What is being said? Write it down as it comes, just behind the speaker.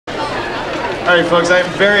All right, folks, I'm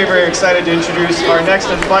very, very excited to introduce our next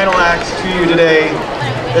and final act to you today.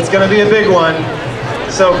 It's going to be a big one,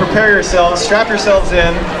 so prepare yourselves, strap yourselves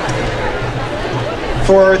in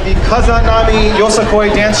for the Kazanami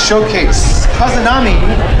Yosakoi Dance Showcase. Kazanami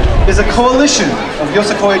is a coalition of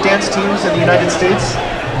Yosakoi dance teams in the United States.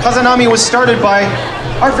 Kazanami was started by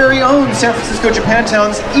our very own San Francisco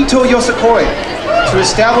Japantown's Ito Yosakoi to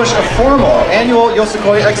establish a formal annual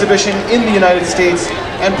Yosakoi exhibition in the United States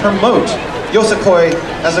and promote Yosakoi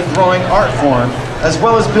as a growing art form, as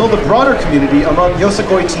well as build a broader community among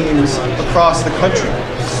Yosakoi teams across the country.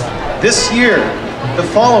 This year, the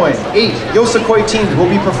following 8 Yosakoi teams will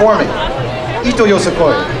be performing: Ito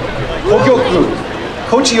Yosakoi, Hogyoku,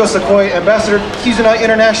 Kochi Yosakoi Ambassador Kizuna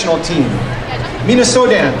International Team,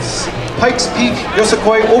 Minnesota Dance, Pikes Peak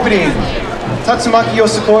Yosakoi Opening, Tatsumaki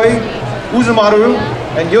Yosakoi, Uzumaru,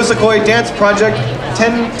 and Yosakoi Dance Project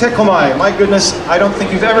Ten Tekomai. My goodness, I don't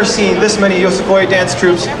think you've ever seen this many Yosakoi dance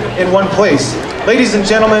troops in one place. Ladies and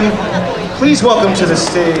gentlemen, please welcome to the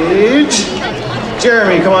stage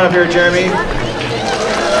Jeremy. Come on up here, Jeremy.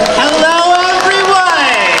 Hello,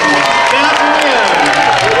 everyone! Good afternoon.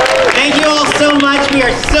 Thank you all so much. We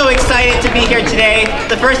are so excited to be here today.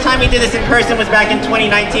 The first time we did this in person was back in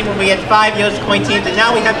 2019 when we had 5 Yosakoi teams, and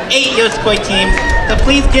now we have 8 Yosakoi teams. So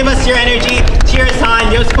please give us your energy, cheer us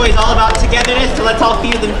on. Yosakoi is all about togetherness, so let's all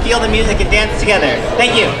feel the music and dance together.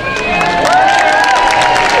 Thank you.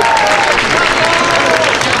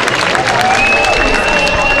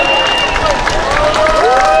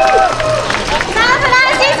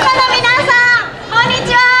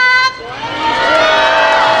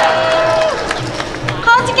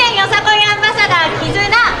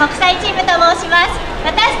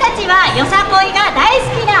よさこいが大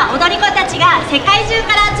好きな踊り子たちが世界中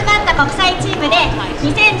から集まった国際チームで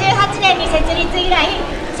2018年に設立以来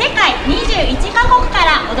世界21カ国か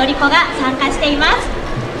ら踊り子が参加しています。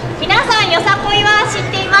皆さんよさこいは知っ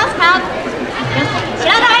ていますか？知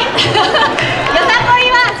らないよさこ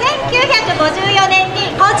いは1954年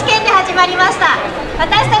に高知県で始まりました。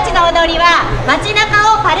私たちの踊りは街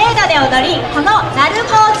中をパレードで踊り、この鳴子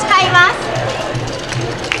を使います。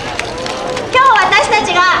今日私た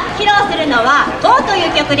ちが披露するのは「GO」とい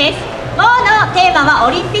う曲です。GO のテーマは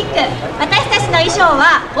オリンピック。私たちの衣装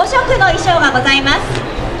は5色の衣装がございます。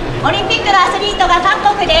オリンピックのアスリートが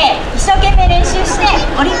各国で一生懸命練習して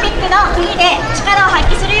オリンピックの国で力を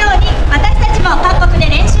発揮するように、私たちも各国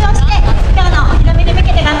で練習をして今日のお披露目に向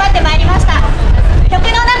けて頑張ってまいりました。曲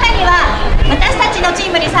の中には私たちの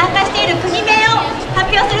チームに参加している国名を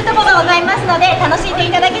発表するところがございますので、楽しんで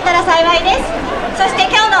いただけたら幸いです。そして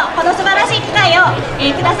今日のこの素晴らしい機会を、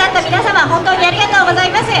くださった皆様、本当にありがとうござ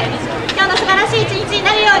います。今日の素晴らしい一日に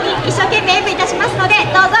なるように一生懸命演舞いたしますので、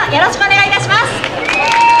どうぞよろしくお願いいたします。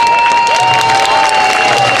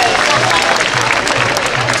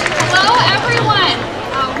Hello everyone!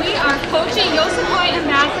 We are Kochi Yosakoi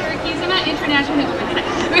Ambassador Kizuna International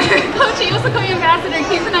Kochi Yosakoi Ambassador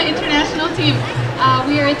Kizuna International Team.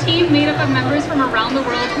 We are a team made up of members from around the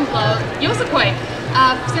world who love Yosakoi.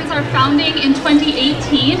 Since our founding in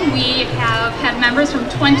 2018, we have had members from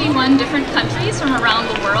 21 different countries from around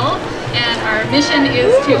the world, and our mission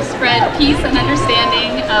is to spread peace and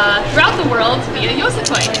understanding throughout the world via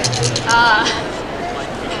Yosakoi.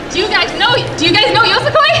 Do you guys know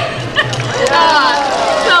Yosakoi?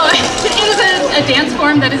 So it is a dance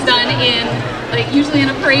form that is done in, usually in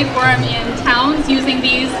a parade form in towns using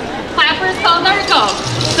these clappers called nariko.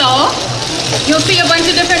 So you'll see a bunch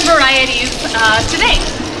of different varieties today.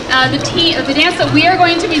 The dance that we are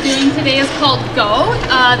going to be doing today is called GO.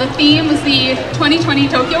 The theme is the 2020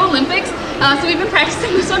 Tokyo Olympics. So we've been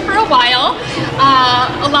practicing this one for a while,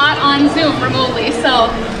 a lot on Zoom remotely. So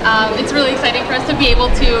it's really exciting for us to be able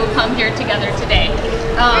to come here together today.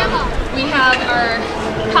 We have our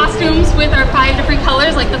costumes with our 5 different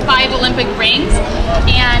colors, like the 5 Olympic rings,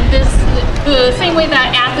 and the same way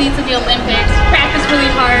that athletes in the Olympics practice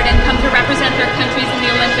really hard and come to represent their countries in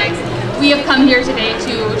the Olympics, we have come here today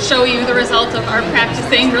to show you the results of our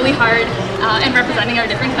practicing really hard and representing our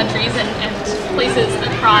different countries and places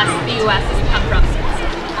across the U.S. as we come from.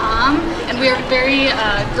 And we are very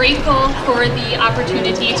grateful for the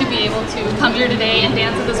opportunity to be able to come here today and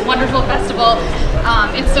dance at this wonderful festival.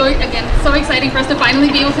 It's so exciting for us to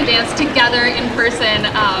finally be able to dance together in person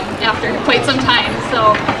after quite some time.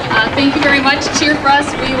 So thank you very much. Cheer for us.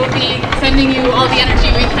 We will be sending you all the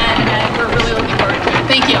energy we can, and we're really looking forward to it.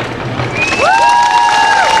 Thank you.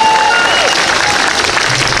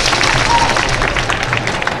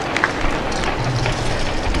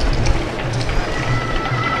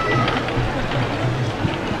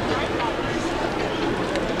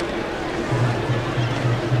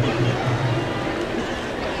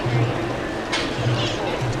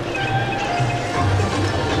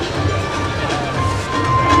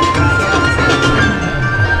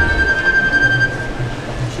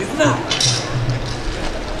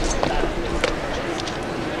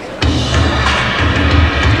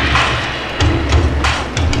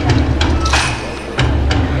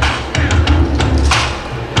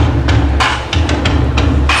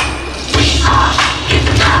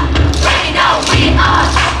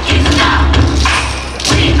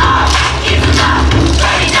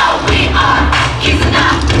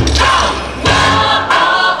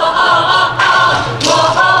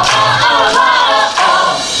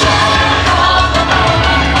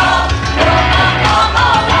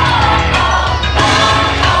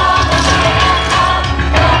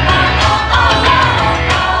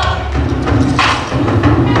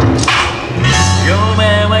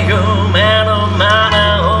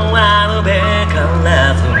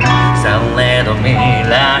 の未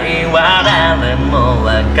来は誰も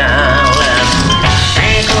わから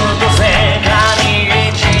ず